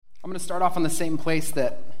I'm going to start off on the same place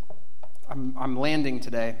that I'm landing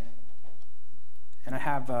today, and I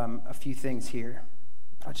have a few things here.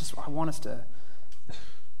 I want us to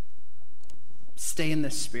stay in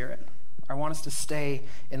this spirit. I want us to stay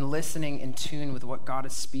in listening in tune with what God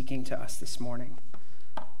is speaking to us this morning.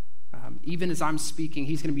 Even as I'm speaking,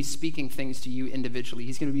 he's going to be speaking things to you individually.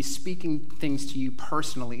 He's going to be speaking things to you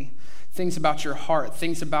personally, things about your heart,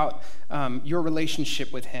 things about your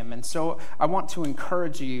relationship with him. And so I want to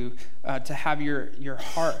encourage you to have your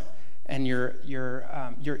heart and your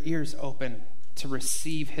ears open to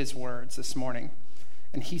receive his words this morning.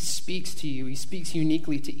 And he speaks to you. He speaks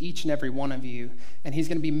uniquely to each and every one of you. And he's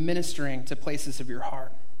going to be ministering to places of your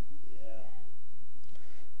heart.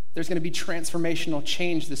 There's going to be transformational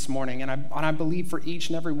change this morning, and I believe for each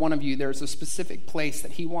and every one of you, there's a specific place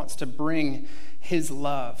that he wants to bring his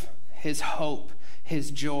love, his hope,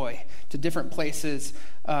 his joy to different places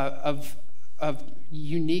of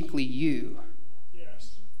uniquely you.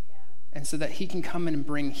 Yes. And so that he can come in and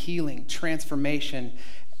bring healing, transformation,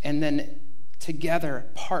 and then together,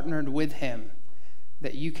 partnered with him,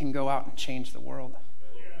 that you can go out and change the world.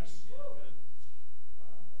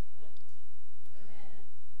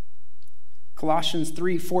 Colossians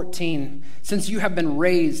 3:14, since you have been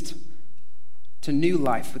raised to new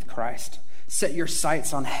life with Christ, set your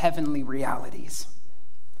sights on heavenly realities.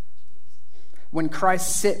 When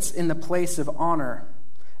Christ sits in the place of honor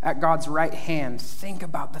at God's right hand, think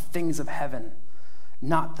about the things of heaven,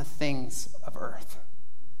 not the things of earth.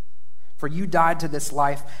 For you died to this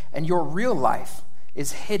life, and your real life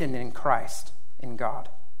is hidden in Christ, in God.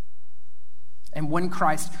 And when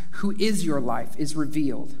Christ, who is your life, is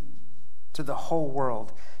revealed, to the whole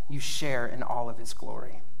world, you share in all of his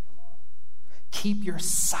glory. Keep your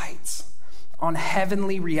sights on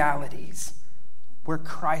heavenly realities where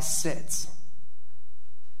Christ sits.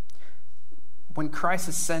 When Christ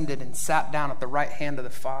ascended and sat down at the right hand of the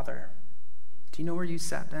Father, do you know where you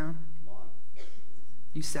sat down?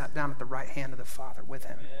 You sat down at the right hand of the Father with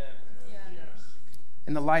him. Yeah.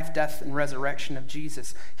 In the life, death, and resurrection of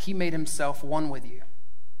Jesus, he made himself one with you,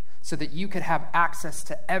 so that you could have access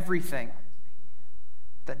to everything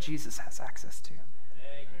that Jesus has access to.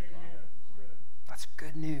 That's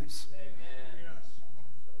good news.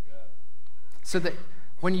 So that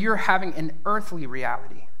when you're having an earthly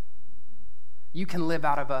reality, you can live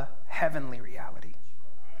out of a heavenly reality.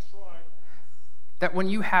 That when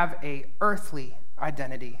you have an earthly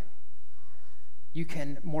identity, you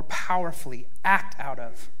can more powerfully act out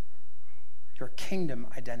of your kingdom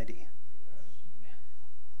identity.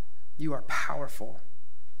 You are powerful.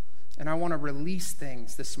 And I want to release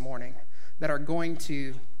things this morning that are going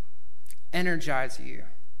to energize you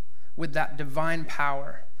with that divine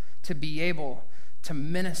power to be able to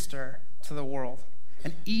minister to the world.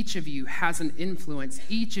 And each of you has an influence.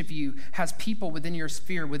 Each of you has people within your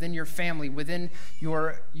sphere, within your family, within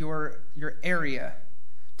your area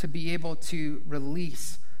to be able to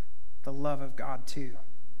release the love of God to.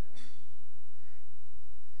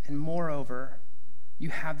 And moreover, you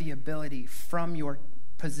have the ability from your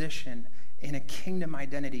position in a kingdom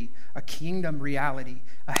identity, a kingdom reality,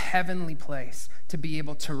 a heavenly place, to be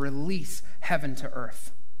able to release heaven to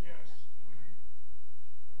earth. Yes.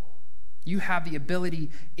 You have the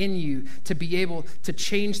ability in you to be able to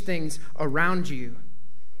change things around you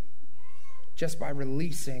just by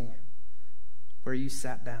releasing where you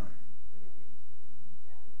sat down.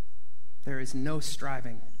 There is no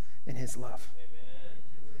striving in his love.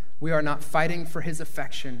 We are not fighting for his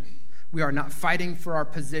affection. We are not fighting for our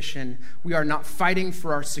position. We are not fighting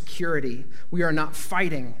for our security. We are not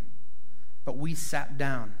fighting, but we sat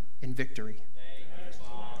down in victory.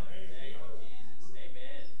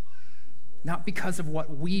 Not because of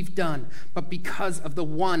what we've done, but because of the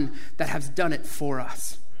one that has done it for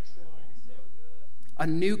us. A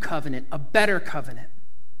new covenant, a better covenant.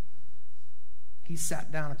 He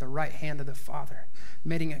sat down at the right hand of the Father,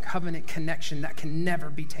 making a covenant connection that can never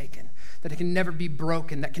be taken, that it can never be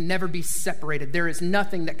broken, that can never be separated. There is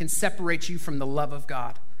nothing that can separate you from the love of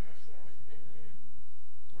God.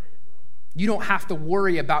 You don't have to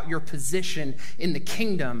worry about your position in the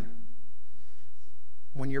kingdom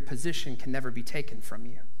when your position can never be taken from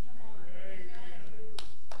you.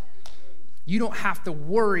 You don't have to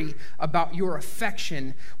worry about your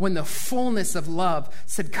affection when the fullness of love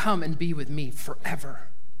said, come and be with me forever.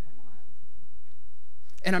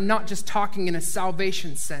 And I'm not just talking in a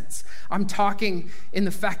salvation sense. I'm talking in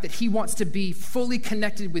the fact that he wants to be fully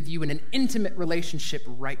connected with you in an intimate relationship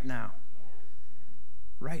right now.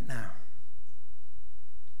 Right now.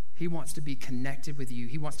 He wants to be connected with you.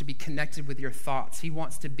 He wants to be connected with your thoughts. He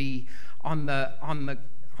wants to be on the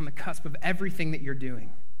cusp of everything that you're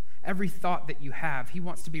doing. Every thought that you have, he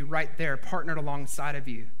wants to be right there, partnered alongside of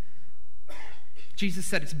you. Jesus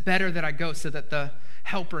said, it's better that I go so that the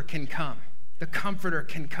helper can come, the comforter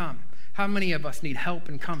can come. How many of us need help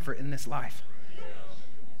and comfort in this life?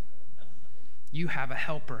 You have a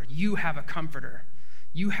helper. You have a comforter.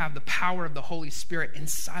 You have the power of the Holy Spirit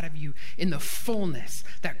inside of you in the fullness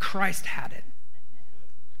that Christ had it.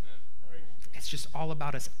 It's just all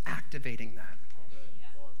about us activating that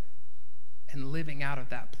and living out of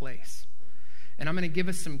that place. And I'm going to give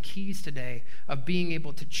us some keys today of being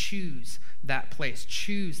able to choose that place,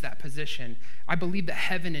 choose that position. I believe that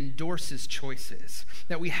heaven endorses choices,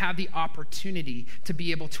 that we have the opportunity to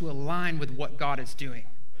be able to align with what God is doing.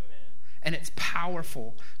 And it's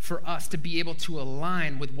powerful for us to be able to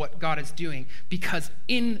align with what God is doing, because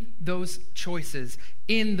in those choices,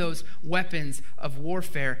 in those weapons of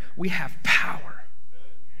warfare, we have power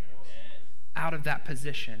out of that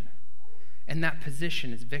position. And that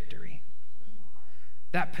position is victory.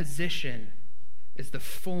 That position is the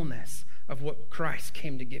fullness of what Christ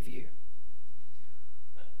came to give you.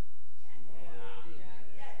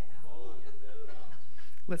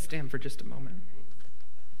 Let's stand for just a moment.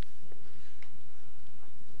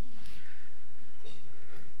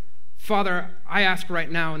 Father, I ask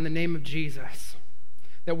right now in the name of Jesus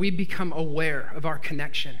that we become aware of our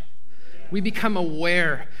connection. We become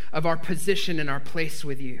aware of our position and our place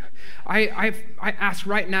with you. I ask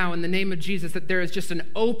right now in the name of Jesus that there is just an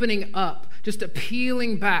opening up, just a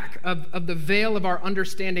peeling back of the veil of our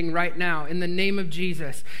understanding right now in the name of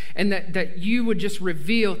Jesus. And that you would just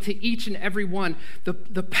reveal to each and every one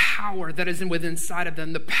the power that is within inside of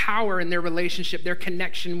them, the power in their relationship, their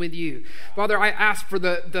connection with you. Father, I ask for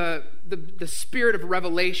the spirit of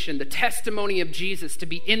revelation, the testimony of Jesus to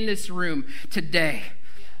be in this room today.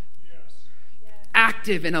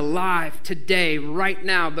 Active and alive today, right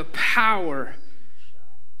now, the power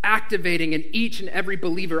activating in each and every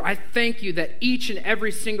believer. I thank you that each and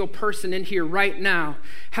every single person in here right now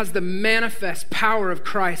has the manifest power of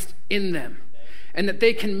Christ in them, and that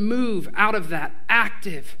they can move out of that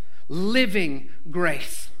active, living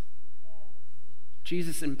grace.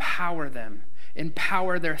 Jesus, empower them,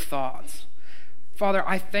 empower their thoughts. Father,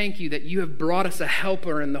 I thank you that you have brought us a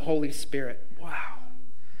helper in the Holy Spirit. Wow.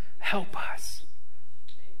 Help us.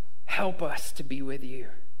 Help us to be with you.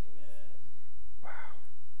 Wow.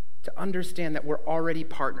 To understand that we're already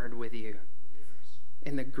partnered with you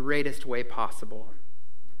in the greatest way possible.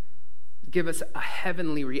 Give us a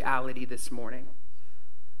heavenly reality this morning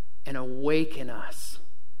and awaken us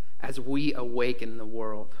as we awaken the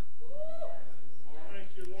world.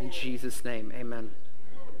 In Jesus' name, amen.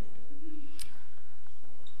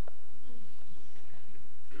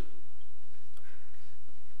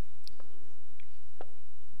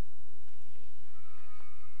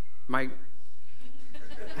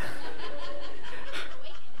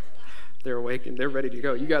 They're awakened. They're ready to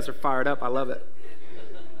go. You guys are fired up. I love it.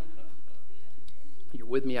 You're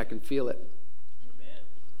with me. I can feel it.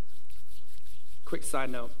 Quick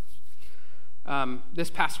side note.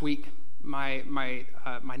 This past week, my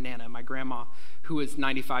Nana, my grandma, who was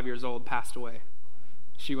 95 years old, passed away.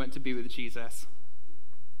 She went to be with Jesus.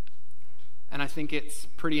 And I think it's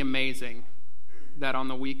pretty amazing that on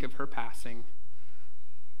the week of her passing,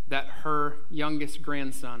 that her youngest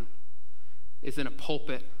grandson is in a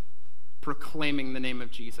pulpit proclaiming the name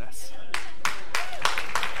of Jesus.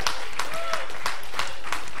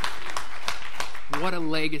 What a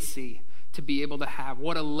legacy to be able to have.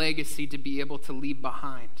 What a legacy to be able to leave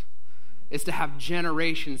behind. Is to have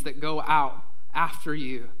generations that go out after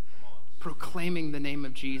you proclaiming the name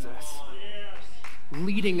of Jesus.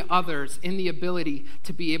 Leading others in the ability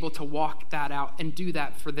to be able to walk that out and do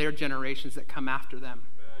that for their generations that come after them.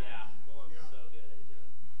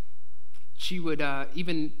 She would,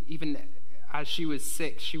 even as she was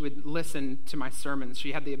sick, she would listen to my sermons.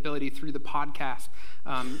 She had the ability through the podcast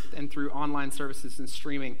and through online services and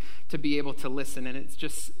streaming to be able to listen. And it's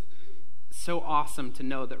just so awesome to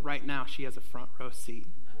know that right now she has a front row seat.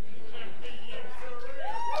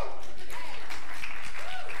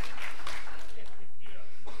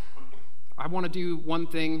 I want to do one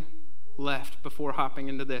thing left before hopping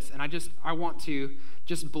into this. And I want to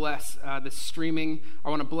just bless the streaming. I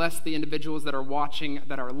want to bless the individuals that are watching,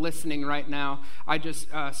 that are listening right now. I just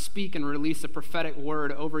speak and release a prophetic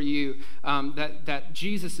word over you that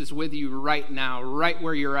Jesus is with you right now, right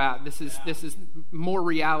where you're at. This is more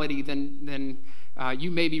reality than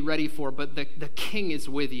you may be ready for, but the King is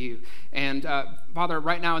with you. And Father,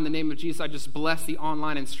 right now in the name of Jesus, I just bless the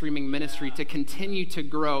online and streaming ministry to continue to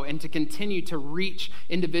grow and to continue to reach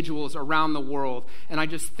individuals around the world. And I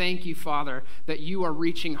just thank you, Father, that you are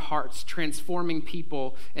reaching hearts, transforming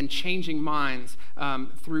people, and changing minds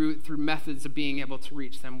through methods of being able to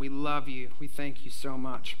reach them. We love you. We thank you so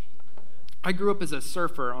much. I grew up as a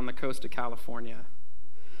surfer on the coast of California,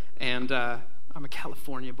 and I'm a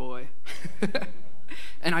California boy.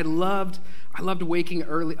 And I loved waking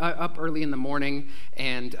up early in the morning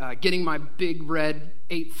and getting my big red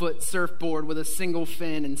 8-foot surfboard with a single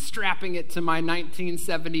fin and strapping it to my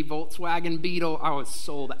 1970 Volkswagen Beetle. I was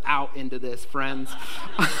sold out into this, friends.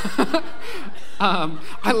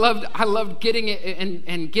 I loved getting it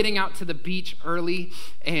and getting out to the beach early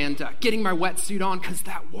and getting my wetsuit on because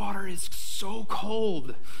that water is so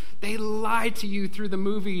cold. They lie to you through the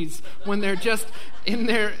movies when they're just in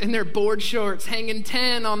their board shorts, hanging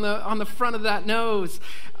 10 on the front of that nose.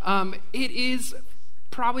 It is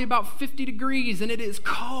probably about 50 degrees, and it is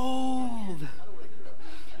cold.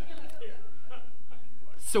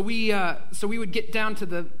 So we would get down to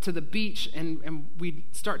the beach, and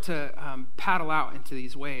we'd start to paddle out into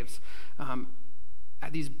these waves.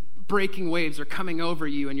 These breaking waves are coming over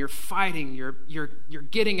you, and you're fighting. You're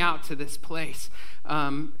getting out to this place.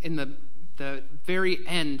 In the very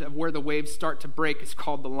end of where the waves start to break is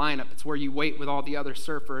called the lineup. It's where you wait with all the other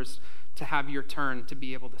surfers to have your turn to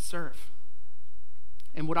be able to surf.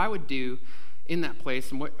 And what I would do in that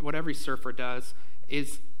place, and what every surfer does,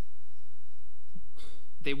 is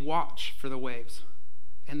they watch for the waves,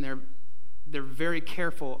 and they're very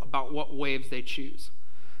careful about what waves they choose.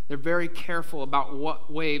 They're very careful about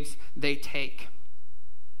what waves they take.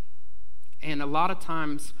 And a lot of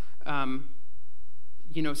times,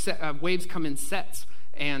 waves come in sets.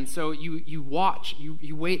 And so you watch,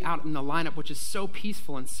 you wait out in the lineup, which is so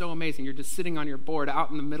peaceful and so amazing. You're just sitting on your board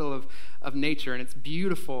out in the middle of nature, and it's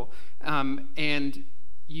beautiful. And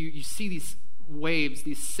you see these waves,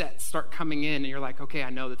 these sets start coming in, and you're like, okay, I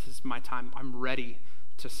know that this is my time. I'm ready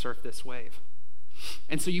to surf this wave.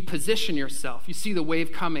 And so you position yourself. You see the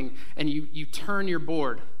wave coming, and you turn your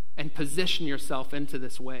board and position yourself into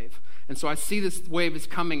this wave. And so I see this wave is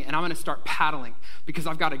coming, and I'm going to start paddling because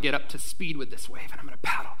I've got to get up to speed with this wave. And I'm going to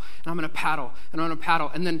paddle, and I'm going to paddle, and I'm going to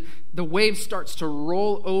paddle. And then the wave starts to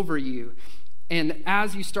roll over you. And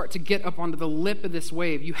as you start to get up onto the lip of this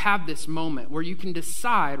wave, you have this moment where you can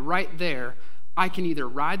decide right there, I can either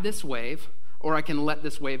ride this wave or I can let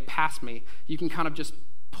this wave pass me. You can kind of just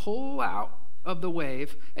pull out of the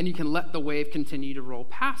wave, and you can let the wave continue to roll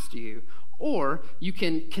past you. Or you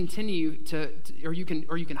can continue or you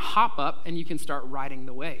can hop up and you can start riding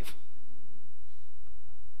the wave.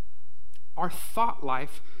 Our thought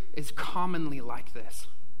life is commonly like this.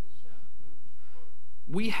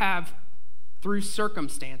 We have, through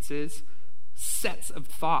circumstances, sets of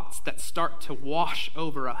thoughts that start to wash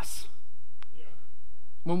over us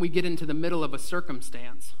when we get into the middle of a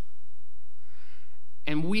circumstance.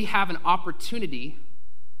 And we have an opportunity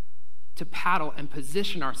to paddle and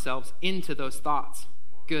position ourselves into those thoughts,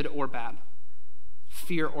 good or bad,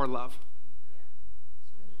 fear or love.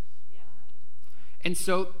 And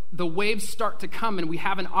so the waves start to come, and we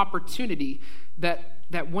have an opportunity that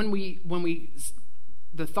when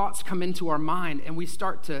the thoughts come into our mind, and we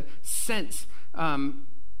start to sense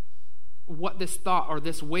what this thought or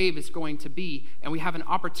this wave is going to be, and we have an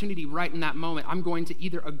opportunity right in that moment. I'm going to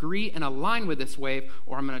either agree and align with this wave,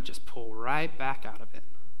 or I'm going to just pull right back out of it.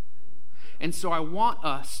 And so I want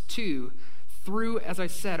us to, through, as I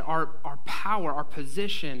said, our power, our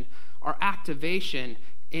position, our activation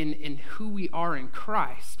in who we are in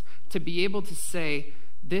Christ, to be able to say,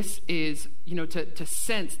 this is, to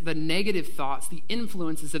sense the negative thoughts, the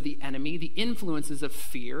influences of the enemy, the influences of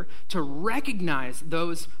fear, to recognize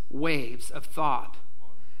those waves of thought,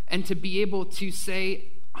 and to be able to say,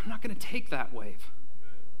 I'm not going to take that wave.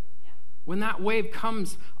 When that wave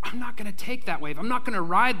comes, I'm not going to take that wave. I'm not going to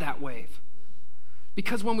ride that wave.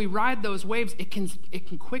 Because when we ride those waves, it can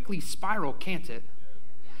quickly spiral, can't it?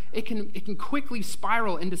 It can quickly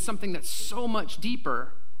spiral into something that's so much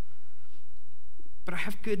deeper. But I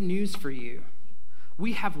have good news for you.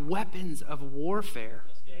 We have weapons of warfare.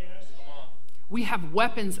 We have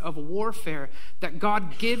weapons of warfare that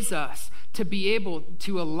God gives us to be able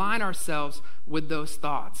to align ourselves with those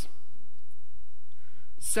thoughts.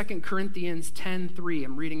 2 Corinthians 10:3,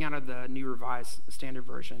 I'm reading out of the New Revised Standard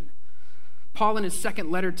Version. Paul, in his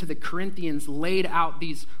second letter to the Corinthians, laid out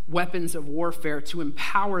these weapons of warfare to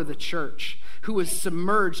empower the church, who was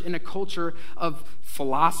submerged in a culture of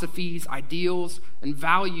philosophies, ideals, and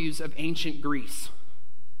values of ancient Greece.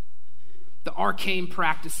 the arcane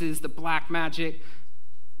practices, the black magic.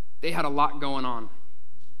 They had a lot going on.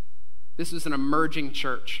 This was an emerging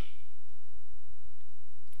church.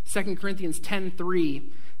 2 Corinthians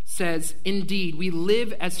 10:3 says, "Indeed, we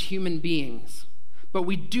live as human beings, but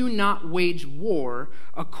we do not wage war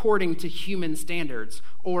according to human standards."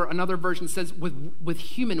 Or another version says, with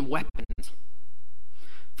human weapons.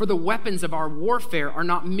 For the weapons of our warfare are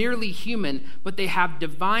not merely human, but they have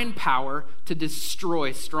divine power to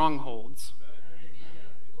destroy strongholds.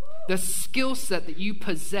 The skill set that you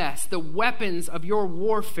possess, the weapons of your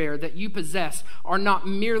warfare that you possess, are not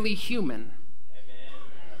merely human,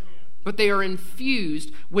 but they are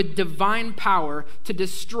infused with divine power to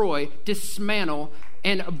destroy, dismantle,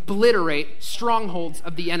 and obliterate strongholds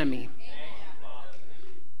of the enemy.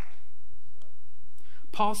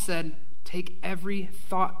 Paul said, take every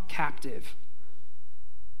thought captive.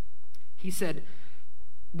 He said,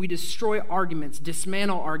 we destroy arguments,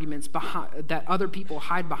 dismantle arguments that other people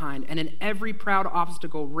hide behind, and in every proud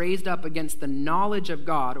obstacle raised up against the knowledge of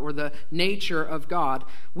God or the nature of God,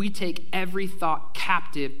 we take every thought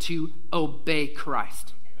captive to obey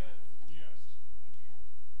Christ.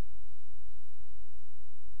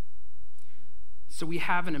 So we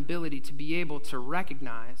have an ability to be able to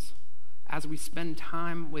recognize, as we spend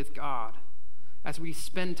time with God, as we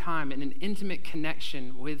spend time in an intimate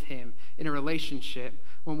connection with him, in a relationship,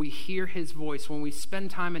 when we hear his voice, when we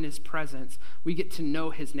spend time in his presence, we get to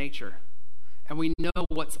know his nature. And we know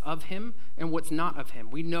what's of him and what's not of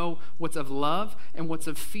him. We know what's of love and what's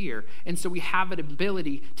of fear. And so we have an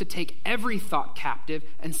ability to take every thought captive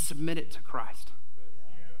and submit it to Christ.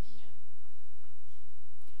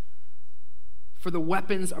 For the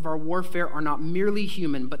weapons of our warfare are not merely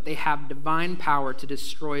human, but they have divine power to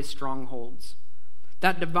destroy strongholds.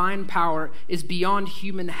 That divine power is beyond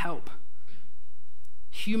human help,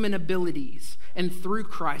 human abilities, and through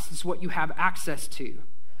Christ is what you have access to.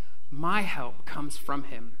 My help comes from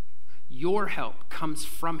him. Your help comes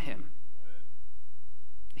from him.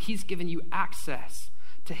 He's given you access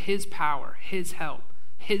to his power, his help,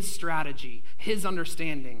 his strategy, his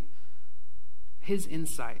understanding, his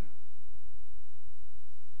insight.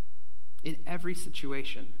 In every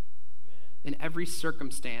situation, in every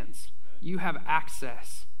circumstance, you have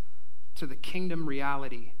access to the kingdom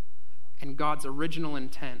reality and God's original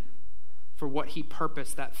intent for what he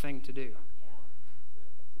purposed that thing to do.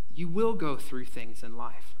 You will go through things in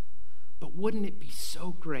life, but wouldn't it be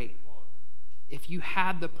so great if you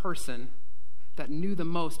had the person that knew the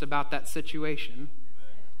most about that situation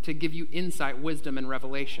to give you insight, wisdom, and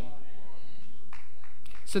revelation,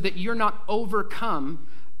 so that you're not overcome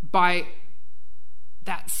by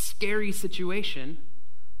that scary situation,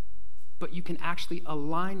 but you can actually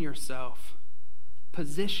align yourself,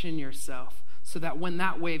 position yourself, so that when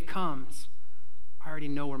that wave comes, I already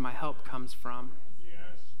know where my help comes from.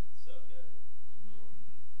 Yes. So good.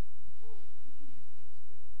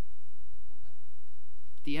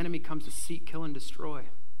 The enemy comes to seek, kill, and destroy.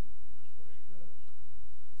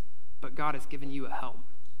 But God has given you a help.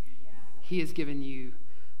 He has given you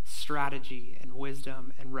strategy and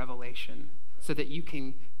wisdom and revelation so that you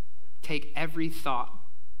can take every thought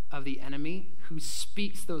of the enemy who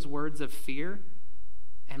speaks those words of fear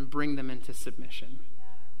and bring them into submission.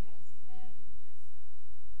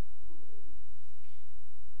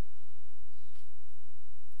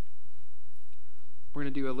 We're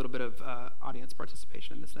going to do a little bit of audience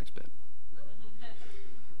participation in this next bit.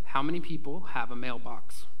 How many people have a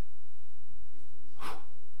mailbox?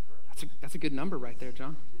 That's a good number right there,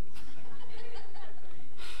 John.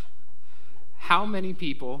 How many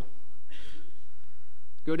people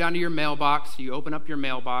go down to your mailbox, you open up your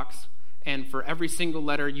mailbox, and for every single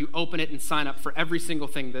letter, you open it and sign up for every single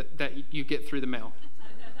thing that you get through the mail?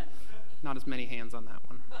 Not as many hands on that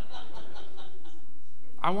one.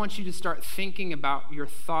 I want you to start thinking about your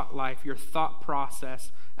thought life, your thought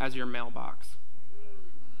process as your mailbox.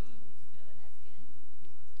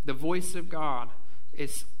 The voice of God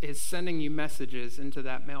is sending you messages into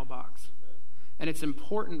that mailbox. And it's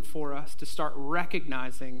important for us to start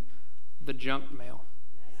recognizing the junk mail.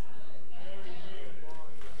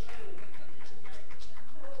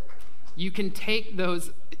 You can take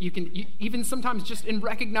those, even sometimes just in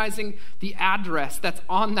recognizing the address that's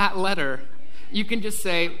on that letter, you can just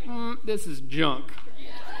say, this is junk.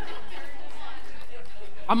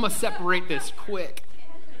 I'm going to separate this quick.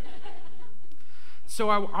 So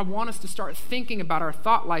I want us to start thinking about our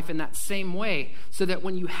thought life in that same way, so that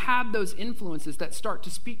when you have those influences that start to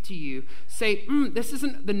speak to you, say, this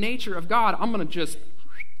isn't the nature of God. I'm going to just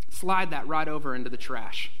slide that right over into the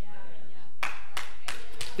trash.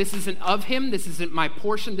 This isn't of him. This isn't my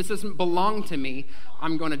portion. This doesn't belong to me.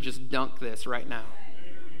 I'm going to just dunk this right now.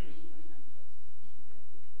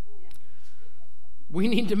 We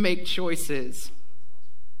need to make choices.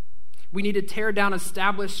 We need to tear down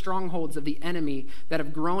established strongholds of the enemy that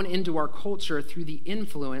have grown into our culture through the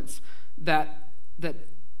influence that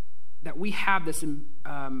we have this,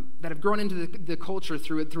 that have grown into the culture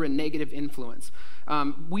through a negative influence.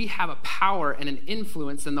 We have a power and an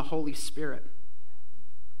influence in the Holy Spirit.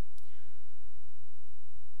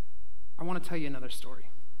 I want to tell you another story.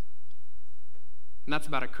 And that's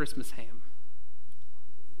about a Christmas ham.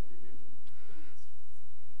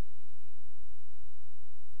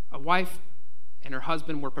 A wife and her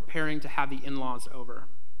husband were preparing to have the in-laws over.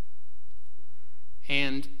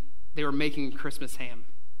 And they were making Christmas ham.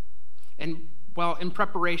 And while in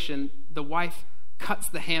preparation, the wife cuts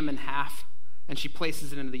the ham in half and she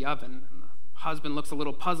places it into the oven. And the husband looks a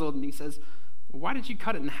little puzzled and he says, "Why did you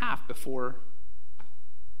cut it in half before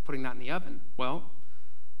putting that in the oven?" "Well,"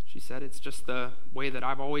 she said, "it's just the way that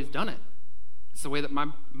I've always done it. It's the way that my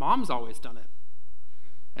mom's always done it."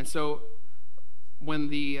 And so when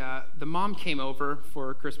the mom came over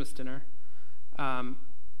for Christmas dinner,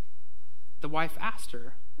 the wife asked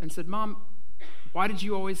her and said, "Mom, why did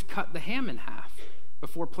you always cut the ham in half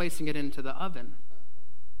before placing it into the oven?"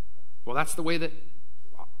 "Well, that's the way that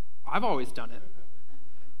I've always done it.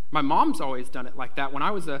 My mom's always done it like that. When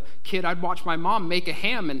I was a kid, I'd watch my mom make a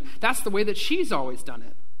ham, and that's the way that she's always done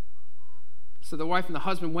it." So the wife and the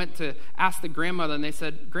husband went to ask the grandmother, and they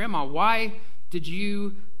said, "Grandma, why did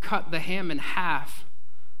you cut the ham in half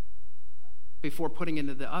before putting it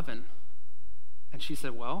into the oven?" And she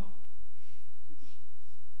said, "Well,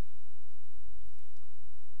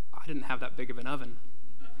 I didn't have that big of an oven.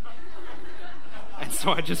 And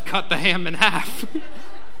so I just cut the ham in half."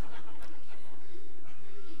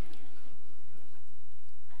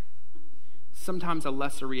 Sometimes a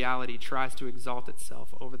lesser reality tries to exalt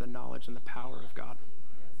itself over the knowledge and the power of God.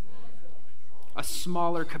 A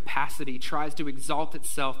smaller capacity tries to exalt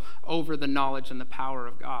itself over the knowledge and the power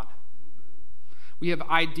of God. We have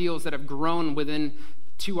ideals that have grown within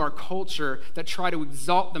to our culture that try to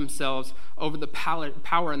exalt themselves over the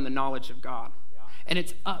power and the knowledge of God. And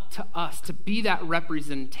it's up to us to be that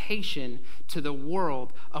representation to the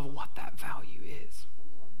world of what that value is.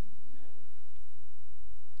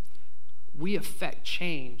 We affect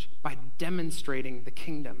change by demonstrating the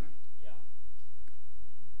kingdom.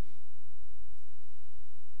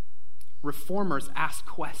 Reformers ask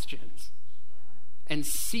questions and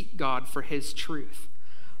seek God for his truth.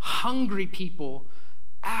 Hungry people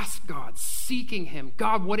ask God, seeking him.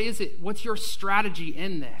 "God, what is it? What's your strategy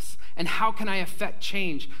in this? And how can I affect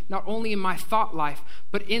change, not only in my thought life,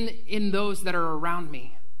 but in those that are around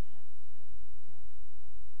me?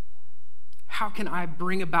 How can I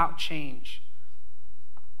bring about change?"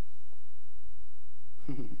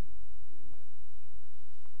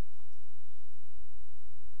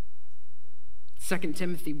 2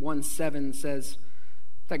 Timothy 1:7 says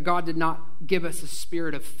that God did not give us a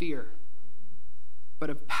spirit of fear, but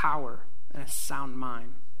of power and a sound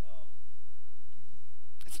mind.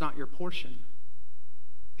 It's not your portion.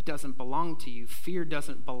 It doesn't belong to you. Fear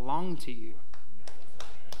doesn't belong to you.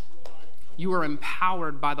 You are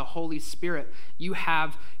empowered by the Holy Spirit. You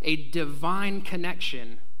have a divine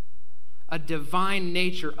connection, a divine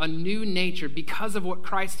nature, a new nature. Because of what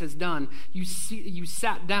Christ has done, you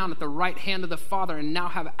sat down at the right hand of the Father and now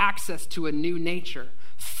have access to a new nature.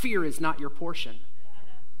 Fear is not your portion.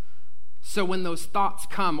 So when those thoughts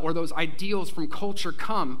come or those ideals from culture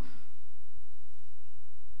come,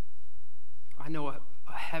 I know a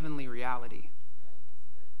heavenly reality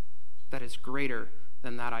that is greater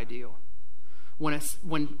than that ideal.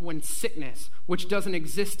 When sickness, which doesn't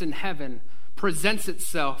exist in heaven, presents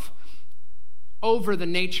itself over the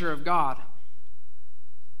nature of God,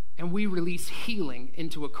 and we release healing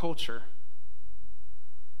into a culture.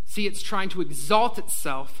 See, it's trying to exalt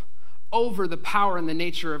itself over the power and the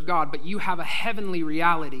nature of God, but you have a heavenly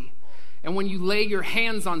reality. And when you lay your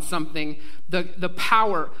hands on something, the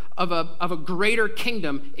power of a greater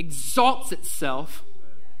kingdom exalts itself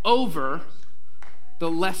over the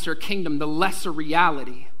lesser kingdom, the lesser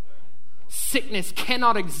reality. Sickness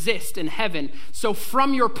cannot exist in heaven. So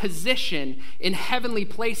from your position in heavenly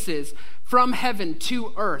places, from heaven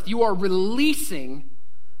to earth, you are releasing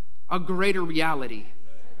a greater reality.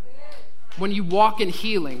 When you walk in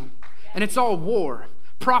healing, and it's all war.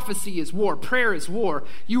 Prophecy is war. Prayer is war.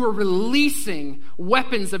 You are releasing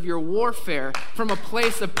weapons of your warfare from a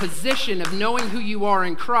place of position of knowing who you are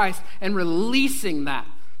in Christ and releasing that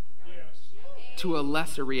to a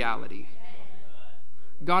lesser reality.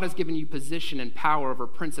 God has given you position and power over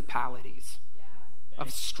principalities,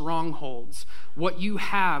 of strongholds. What you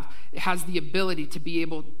have has the ability to be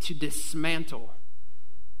able to dismantle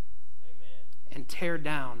and tear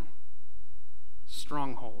down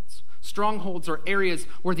strongholds. Strongholds are areas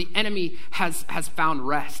where the enemy has found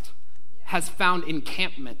rest, has found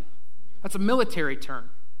encampment. That's a military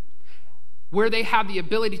term. Where they have the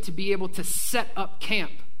ability to be able to set up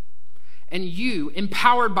camp. And you,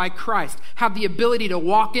 empowered by Christ, have the ability to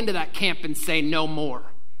walk into that camp and say, no more.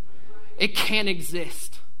 It can't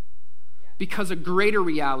exist. Because a greater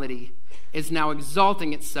reality is now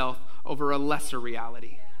exalting itself over a lesser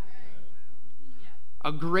reality.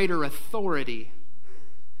 A greater authority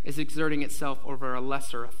is exerting itself over a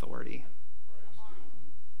lesser authority.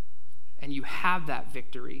 And you have that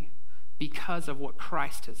victory because of what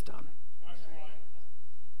Christ has done.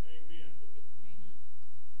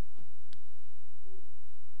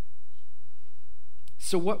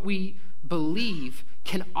 So what we believe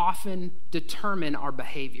can often determine our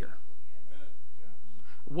behavior.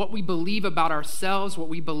 What we believe about ourselves, what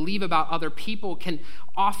we believe about other people can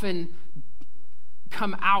often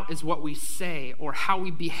come out as what we say or how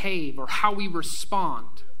we behave or how we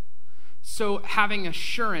respond. So having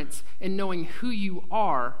assurance and knowing who you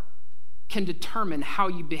are can determine how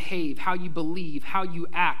you behave, how you believe, how you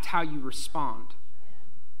act, how you respond.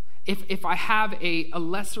 If I have a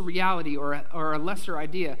lesser reality or a lesser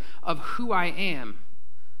idea of who I am,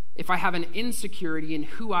 if I have an insecurity in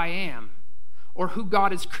who I am or who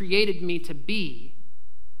God has created me to be,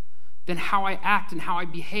 then how I act and how I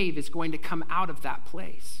behave is going to come out of that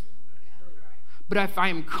place. But if I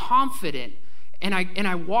am confident and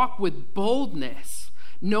I walk with boldness,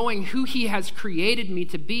 knowing who he has created me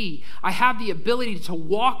to be, I have the ability to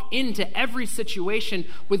walk into every situation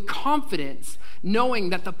with confidence,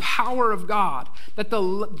 knowing that the power of God, that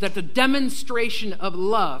the demonstration of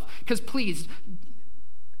love, because please,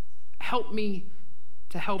 help me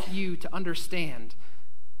to help you to understand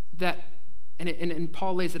that, and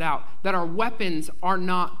Paul lays it out, that our weapons are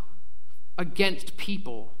not against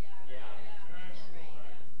people.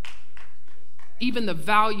 Even the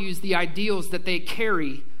values, the ideals that they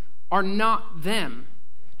carry are not them.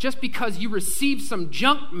 Just because you receive some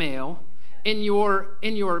junk mail in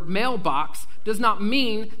your mailbox does not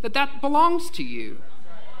mean that belongs to you.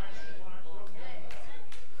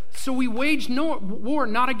 So we wage war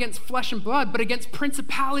not against flesh and blood, but against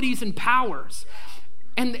principalities and powers.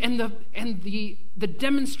 And the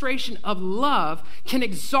demonstration of love can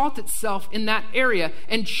exalt itself in that area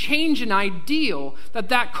and change an ideal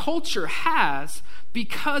that culture has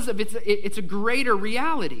because of it's a greater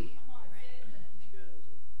reality.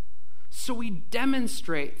 So we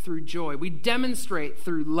demonstrate through joy. We demonstrate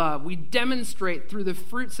through love. We demonstrate through the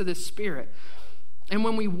fruits of the Spirit. And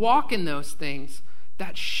when we walk in those things,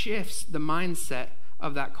 that shifts the mindset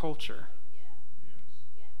of that culture.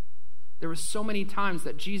 There were so many times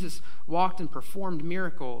that Jesus walked and performed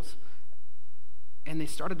miracles, and they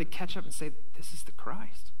started to catch up and say, this is the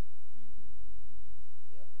Christ.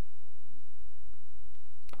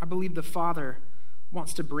 I believe the Father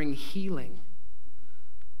wants to bring healing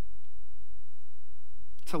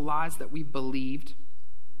to lies that we've believed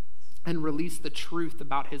and release the truth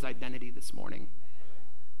about his identity this morning.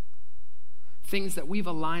 Things that we've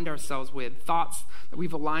aligned ourselves with, thoughts that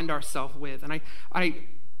we've aligned ourselves with. And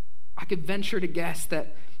I could venture to guess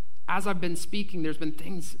that as I've been speaking, there's been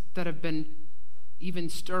things that have been even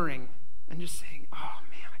stirring and just saying, oh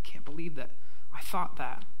man, I can't believe that I thought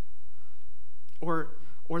that. Or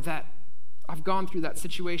that I've gone through that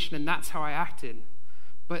situation and that's how I acted.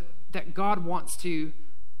 But that God wants to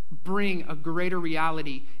bring a greater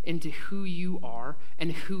reality into who you are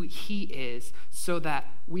and who he is so that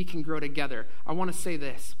we can grow together. I want to say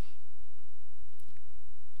this.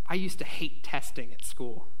 I used to hate testing at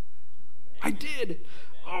school. I did.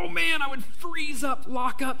 Oh man, I would freeze up,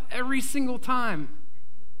 lock up every single time.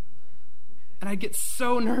 And I'd get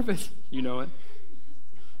so nervous. You know it.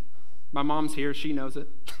 My mom's here, she knows it.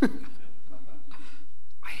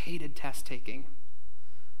 I hated test taking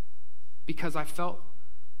because I felt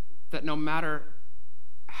that no matter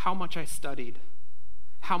how much I studied,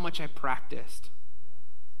 how much I practiced,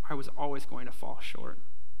 I was always going to fall short.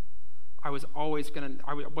 I was going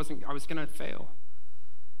to fail.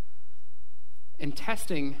 And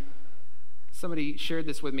testing, somebody shared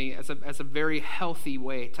this with me as a very healthy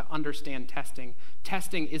way to understand testing.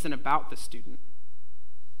 Testing isn't about the student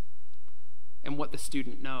and what the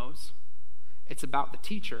student knows. It's about the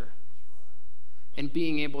teacher and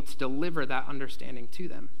being able to deliver that understanding to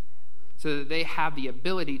them so that they have the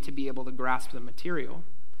ability to be able to grasp the material.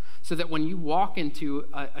 so that when you walk into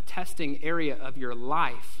a testing area of your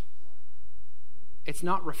life, it's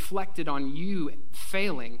not reflected on you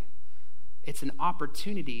failing. It's an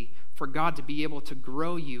opportunity for God to be able to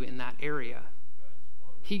grow you in that area.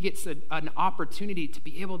 He gets an opportunity to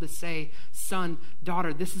be able to say, son,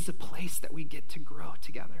 daughter, this is a place that we get to grow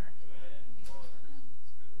together.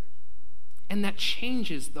 And that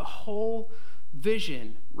changes the whole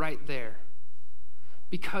vision right there.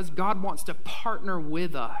 Because God wants to partner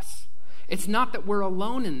with us. It's not that we're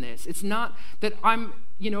alone in this. It's not that I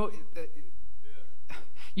don't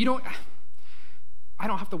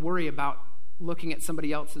have to worry about looking at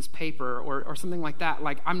somebody else's paper or something like that.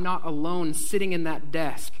 Like, I'm not alone sitting in that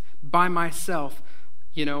desk by myself,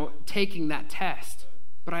 taking that test.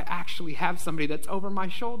 But I actually have somebody that's over my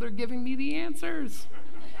shoulder giving me the answers.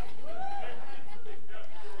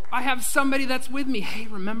 I have somebody that's with me. Hey,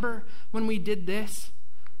 remember when we did this?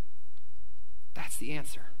 That's the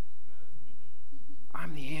answer.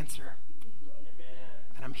 I'm the answer.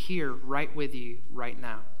 And I'm here right with you right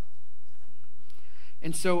now.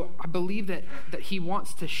 And so I believe that he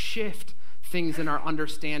wants to shift things in our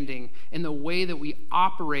understanding in the way that we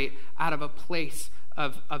operate out of a place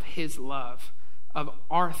of his love, of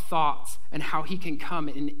our thoughts, and how he can come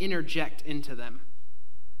and interject into them.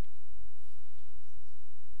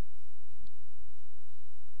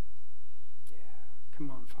 Yeah, come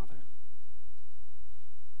on, Father.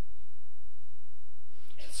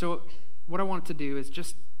 So what I want to do is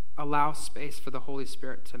just allow space for the Holy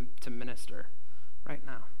Spirit to minister right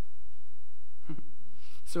now.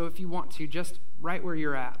 So if you want to, just right where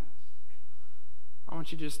you're at, I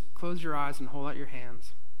want you to just close your eyes and hold out your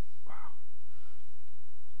hands. Wow.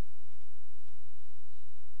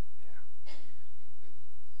 Yeah.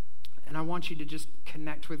 And I want you to just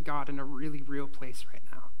connect with God in a really real place right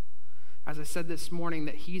now. As I said this morning,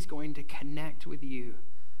 that he's going to connect with you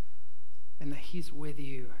and that he's with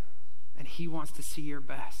you and he wants to see your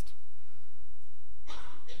best.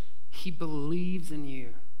 He believes in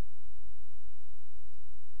you.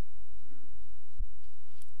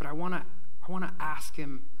 But I want to ask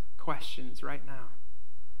him questions right now.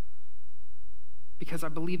 Because I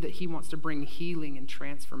believe that he wants to bring healing and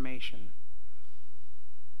transformation.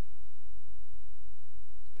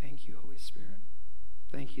 Thank you, Holy Spirit.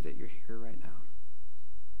 Thank you that you're here right now.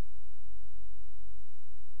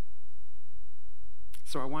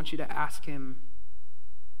 So I want you to ask him,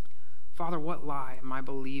 Father, what lie am I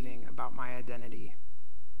believing about my identity?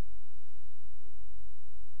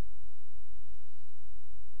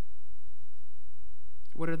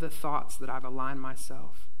 What are the thoughts that I've aligned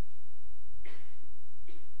myself?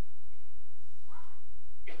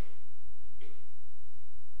 Wow.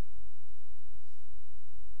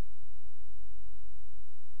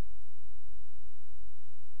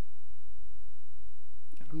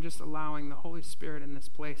 And I'm just allowing the Holy Spirit in this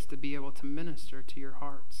place to be able to minister to your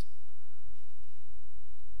hearts.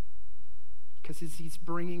 Because he's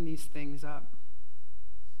bringing these things up.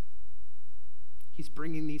 He's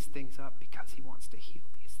bringing these things up because he wants to heal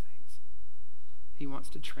these things. He wants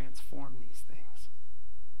to transform these things.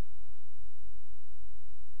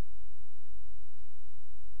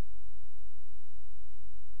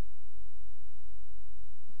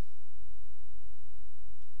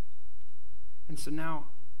 And so now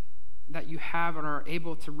that you have and are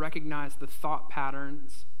able to recognize the thought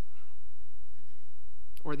patterns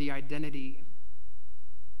or the identity,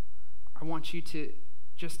 I want you to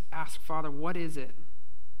just ask, Father, what is it?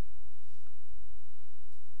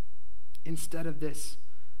 Instead of this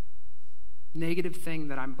negative thing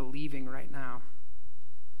that I'm believing right now,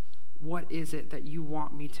 what is it that you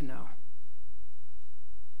want me to know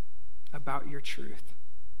about your truth,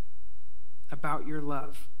 about your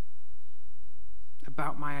love,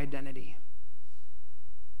 about my identity,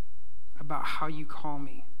 about how you call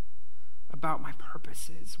me, about my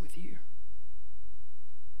purposes with you?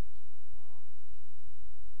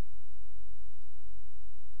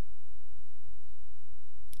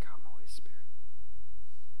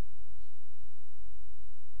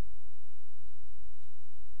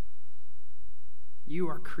 You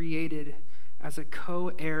are created as a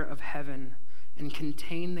co-heir of heaven and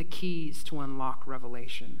contain the keys to unlock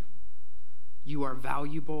revelation. You are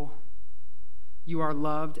valuable. You are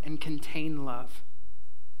loved and contain love.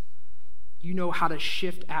 You know how to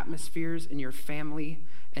shift atmospheres in your family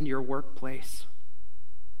and your workplace.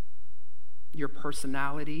 Your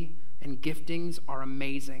personality and giftings are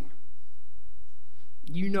amazing.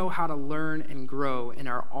 You know how to learn and grow and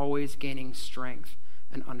are always gaining strength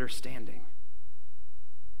and understanding.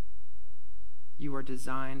 You are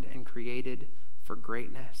designed and created for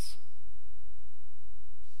greatness.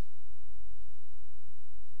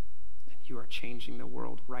 you are changing the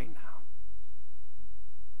world right now.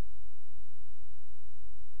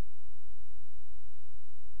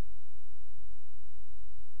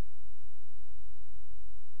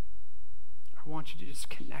 I want you to just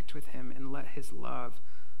connect with him and let his love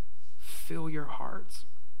fill your hearts.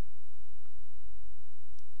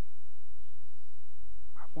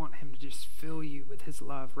 I want him to just fill you with his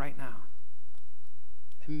love right now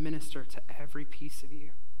and minister to every piece of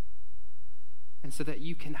you. And so that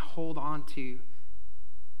you can hold on to,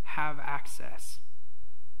 have access,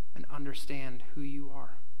 and understand who you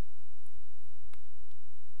are.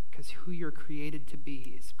 Because who you're created to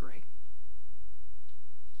be is great.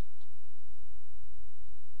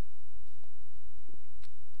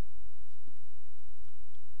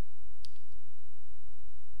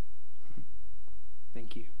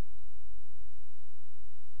 Thank you.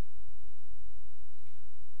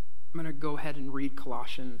 I'm going to go ahead and read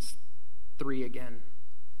Colossians 3 again.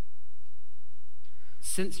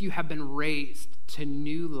 Since you have been raised to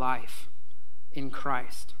new life in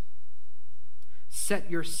Christ, set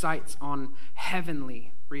your sights on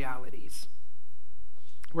heavenly realities,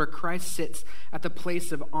 where Christ sits at the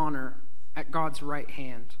place of honor at God's right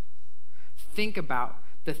hand. Think about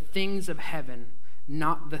the things of heaven,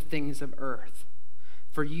 not the things of earth.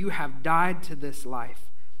 For you have died to this life,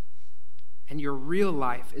 and your real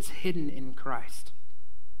life is hidden in Christ.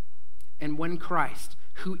 And when Christ,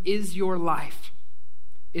 who is your life,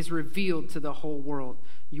 is revealed to the whole world,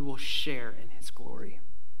 you will share in his glory.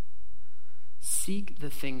 Seek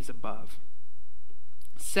the things above.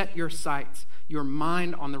 Set your sights, your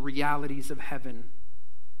mind on the realities of heaven,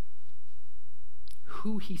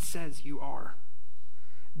 who he says you are,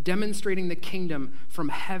 demonstrating the kingdom from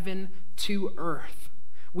heaven to earth.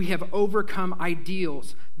 We have overcome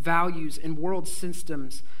ideals, values, and world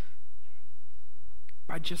systems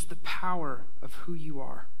by just the power of who you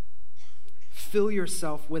are. Fill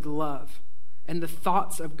yourself with love and the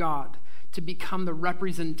thoughts of God to become the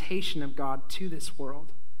representation of God to this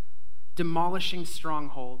world, demolishing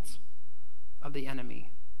strongholds of the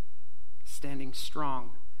enemy, standing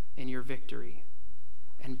strong in your victory,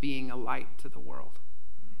 and being a light to the world.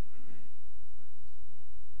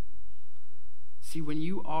 See, when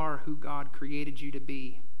you are who God created you to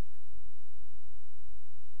be,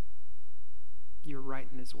 you're right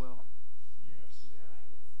in his will.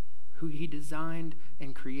 Who he designed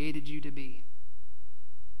and created you to be,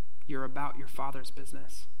 you're about your Father's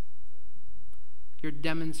business. You're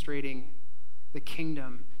demonstrating the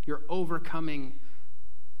kingdom. You're overcoming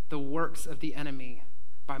the works of the enemy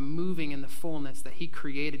by moving in the fullness that he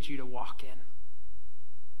created you to walk in.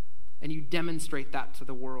 And you demonstrate that to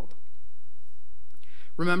the world.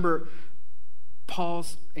 Remember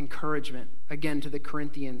Paul's encouragement, again, to the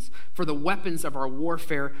Corinthians. For the weapons of our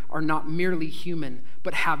warfare are not merely human,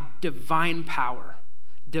 but have divine power,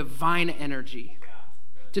 divine energy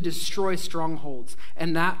to destroy strongholds.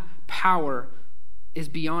 And that power is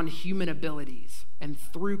beyond human abilities. And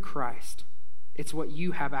through Christ, it's what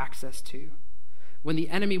you have access to. When the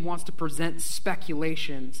enemy wants to present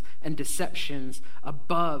speculations and deceptions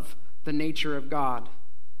above the nature of God,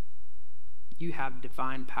 you have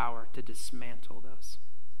divine power to dismantle those.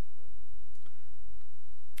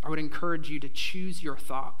 I would encourage you to choose your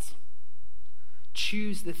thoughts.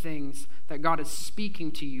 Choose the things that God is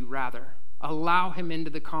speaking to you, rather. Allow him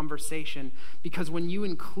into the conversation, because when you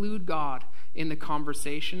include God in the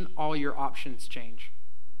conversation, all your options change.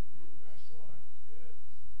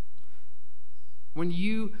 When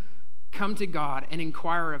you come to God and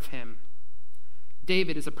inquire of him,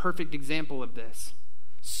 David is a perfect example of this.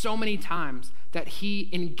 So many times that he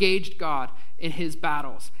engaged God in his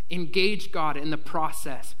battles, engaged God in the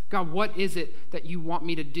process. God, what is it that you want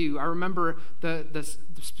me to do? I remember the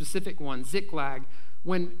specific one, Ziklag,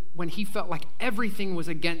 when he felt like everything was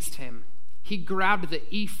against him. He grabbed the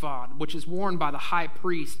ephod, which is worn by the high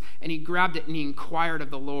priest, and he grabbed it and he inquired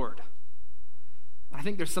of the Lord. I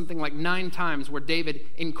think there's something like 9 times where David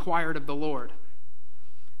inquired of the Lord.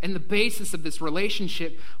 And the basis of this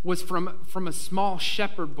relationship was from a small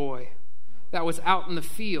shepherd boy that was out in the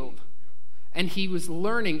field. And he was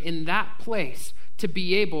learning in that place to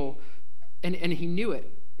be able, and he knew it.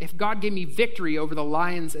 If God gave me victory over the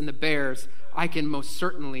lions and the bears, I can most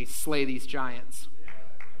certainly slay these giants.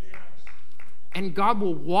 And God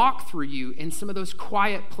will walk through you in some of those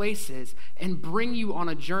quiet places and bring you on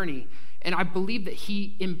a journey. And I believe that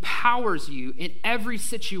he empowers you in every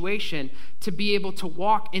situation to be able to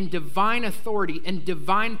walk in divine authority and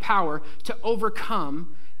divine power to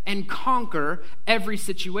overcome and conquer every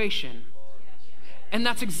situation. And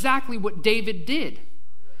that's exactly what David did.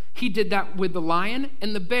 He did that with the lion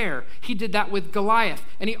and the bear. He did that with Goliath.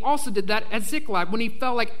 And he also did that at Ziklag when he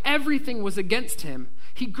felt like everything was against him.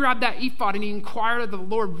 He grabbed that ephod and he inquired of the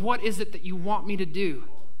Lord, what is it that you want me to do?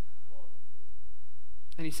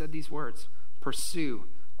 And he said these words, pursue,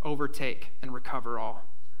 overtake, and recover all.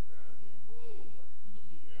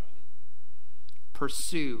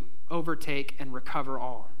 Pursue, overtake, and recover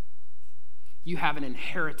all. You have an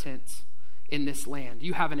inheritance in this land.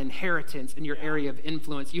 You have an inheritance in your area of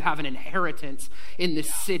influence. You have an inheritance in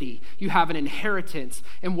this city. You have an inheritance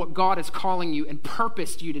in what God is calling you and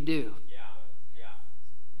purposed you to do.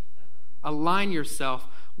 Align yourself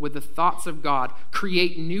with the thoughts of God.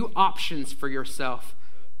 Create new options for yourself.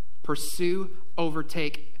 Pursue,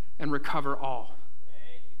 overtake, and recover all.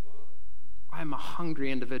 I am a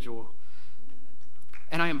hungry individual.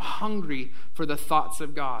 And I am hungry for the thoughts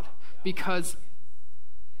of God because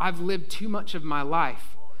I've lived too much of my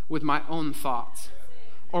life with my own thoughts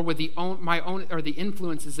or with my own the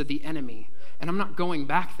influences of the enemy. And I'm not going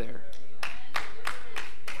back there.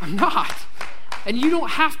 I'm not. And you don't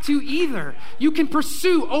have to either. You can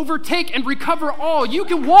pursue, overtake, and recover all. You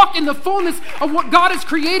can walk in the fullness of what God has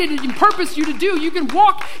created and purposed you to do. You can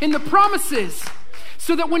walk in the promises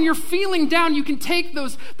so that when you're feeling down, you can take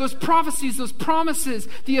those prophecies, those promises,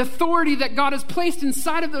 the authority that God has placed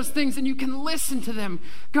inside of those things, and you can listen to them.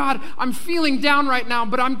 God, I'm feeling down right now,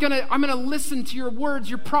 but I'm gonna listen to your words,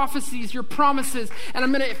 your prophecies, your promises, and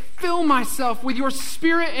I'm gonna fill myself with your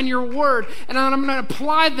spirit and your word, and I'm gonna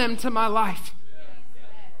apply them to my life.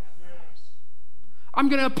 I'm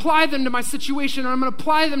going to apply them to my situation, and I'm going to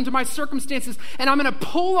apply them to my circumstances, and I'm going to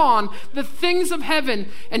pull on the things of heaven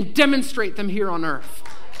and demonstrate them here on earth.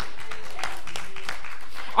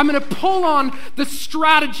 I'm going to pull on the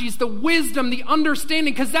strategies, the wisdom, the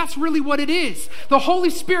understanding, because that's really what it is. The Holy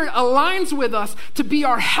Spirit aligns with us to be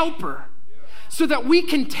our helper so that we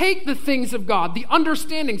can take the things of God, the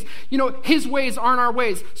understandings. You know, his ways aren't our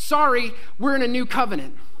ways. Sorry, we're in a new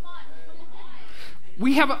covenant.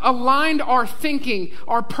 We have aligned our thinking,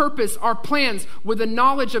 our purpose, our plans with the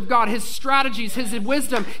knowledge of God, his strategies, his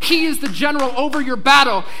wisdom. He is the general over your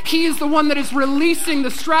battle. He is the one that is releasing the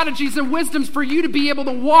strategies and wisdoms for you to be able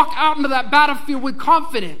to walk out into that battlefield with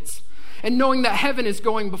confidence and knowing that heaven is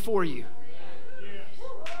going before you.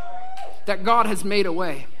 That God has made a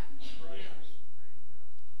way.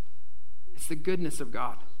 It's the goodness of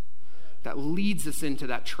God that leads us into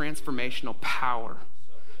that transformational power.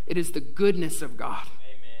 It is the goodness of God.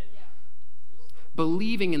 Amen.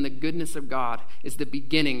 Believing in the goodness of God is the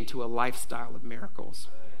beginning to a lifestyle of miracles.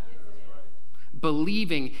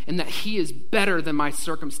 Believing in that he is better than my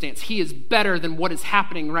circumstance. He is better than what is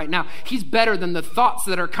happening right now. He's better than the thoughts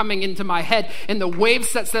that are coming into my head and the wave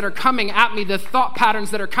sets that are coming at me, the thought patterns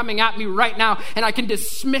that are coming at me right now, and I can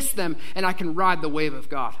dismiss them and I can ride the wave of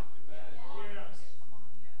God.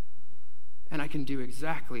 And I can do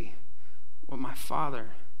exactly what my Father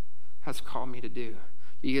has called me to do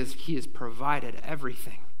because he has provided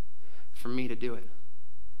everything for me to do it.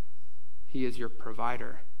 He is your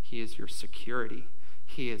provider. He is your security.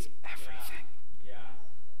 He is everything.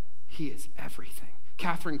 He is everything.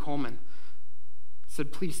 Catherine Coleman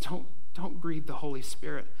said, please don't grieve the Holy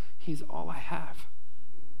Spirit. He's all I have.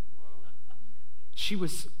 She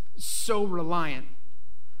was so reliant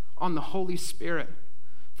on the Holy Spirit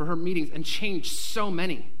for her meetings and changed so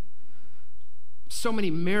many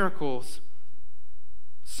miracles,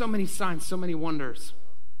 so many signs, so many wonders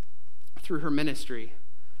through her ministry.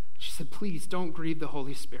 She said, please don't grieve the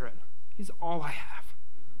Holy Spirit. He's all I have.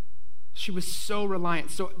 She was so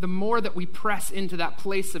reliant. So the more that we press into that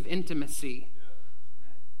place of intimacy,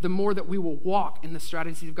 the more that we will walk in the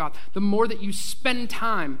strategies of God, the more that you spend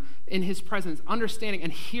time in his presence, understanding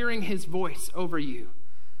and hearing his voice over you,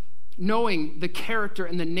 knowing the character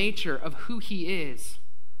and the nature of who he is,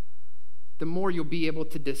 the more you'll be able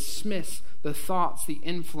to dismiss the thoughts, the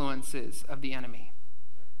influences of the enemy.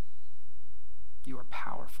 You are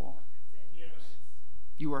powerful.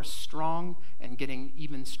 You are strong and getting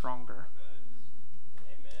even stronger.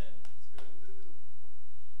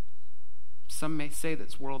 Some may say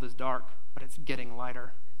this world is dark, but it's getting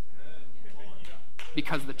lighter.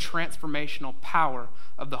 Because the transformational power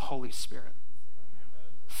of the Holy Spirit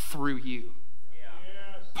through you,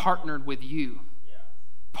 partnered with you,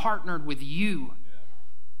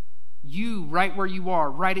 you right where you are,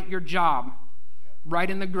 right at your job, right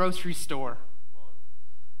in the grocery store,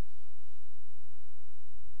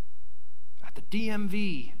 at the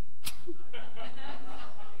DMV.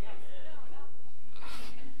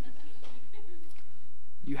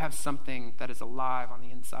 You have something that is alive on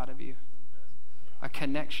the inside of you, a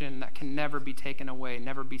connection that can never be taken away,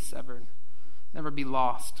 never be severed. never be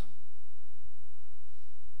lost.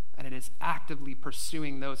 And it is actively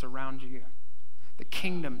pursuing those around you. The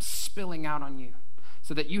kingdom spilling out on you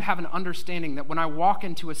so that you have an understanding that when I walk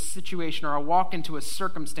into a situation or I walk into a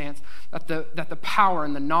circumstance, that the power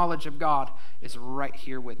and the knowledge of God is right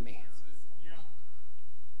here with me.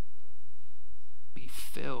 Be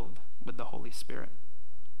filled with the Holy Spirit.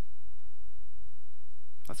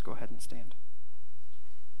 Let's go ahead and stand.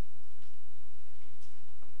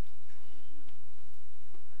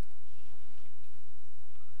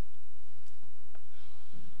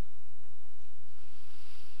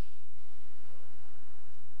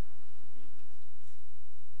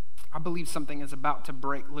 I believe something is about to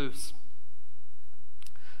break loose.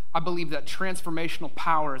 I believe that transformational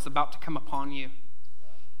power is about to come upon you.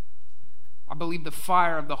 I believe the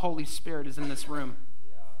fire of the Holy Spirit is in this room.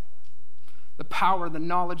 The power, the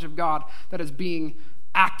knowledge of God that is being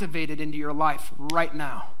activated into your life right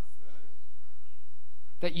now.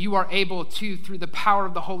 That you are able to, through the power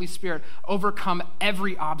of the Holy Spirit, overcome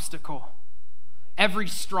every obstacle, every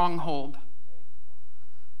stronghold.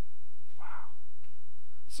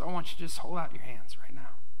 So I want you to just hold out your hands right now.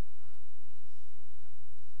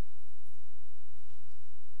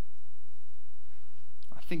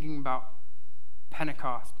 I'm thinking about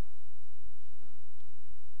Pentecost.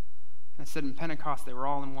 I said in Pentecost they were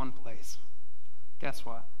all in one place. Guess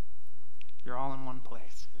what? You're all in one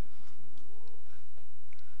place.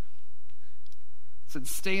 It said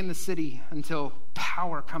stay in the city until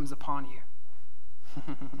power comes upon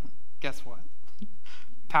you. Guess what?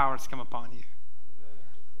 Power's come upon you.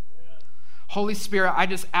 Holy Spirit, I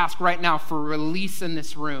just ask right now for release in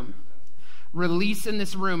this room. Release in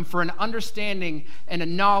this room for an understanding and a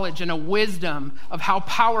knowledge and a wisdom of how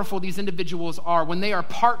powerful these individuals are when they are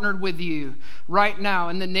partnered with you right now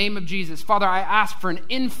in the name of Jesus. Father, I ask for an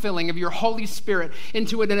infilling of your Holy Spirit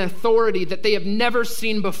into an authority that they have never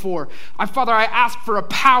seen before. Father, I ask for a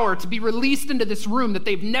power to be released into this room that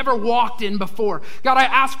they've never walked in before. God, I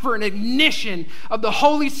ask for an ignition of the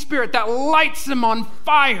Holy Spirit that lights them on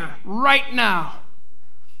fire right now.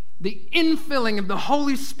 The infilling of the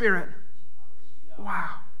Holy Spirit. Wow.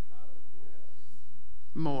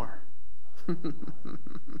 More.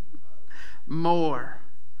 More.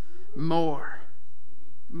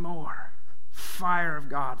 Fire of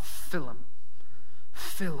God, fill them.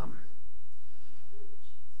 Fill them.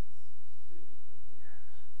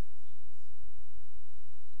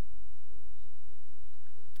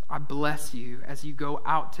 I bless you as you go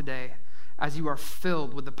out today, as you are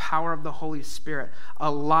filled with the power of the Holy Spirit,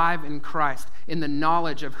 alive in Christ, in the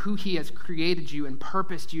knowledge of who he has created you and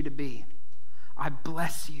purposed you to be. I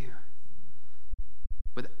bless you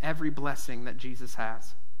with every blessing that Jesus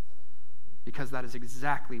has, because that is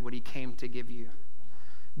exactly what he came to give you.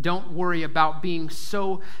 Don't worry about being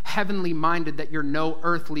so heavenly minded that you're no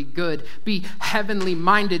earthly good. Be heavenly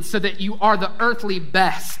minded so that you are the earthly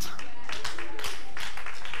best.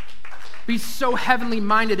 Be so heavenly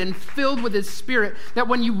minded and filled with his Spirit that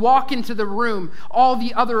when you walk into the room, all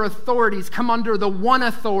the other authorities come under the one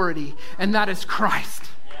authority, and that is Christ.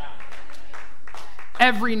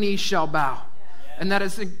 Every knee shall bow, and that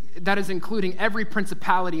is including every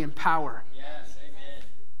principality and power.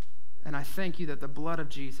 And I thank you that the blood of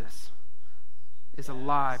Jesus is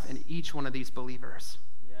alive in each one of these believers.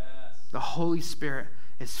 The Holy Spirit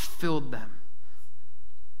has filled them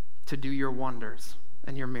to do your wonders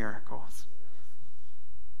and your miracles.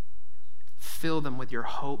 Fill them with your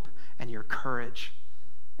hope and your courage,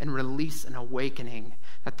 and release an awakening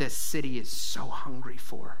that this city is so hungry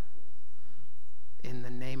for. In the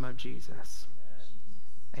name of Jesus.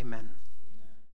 Amen.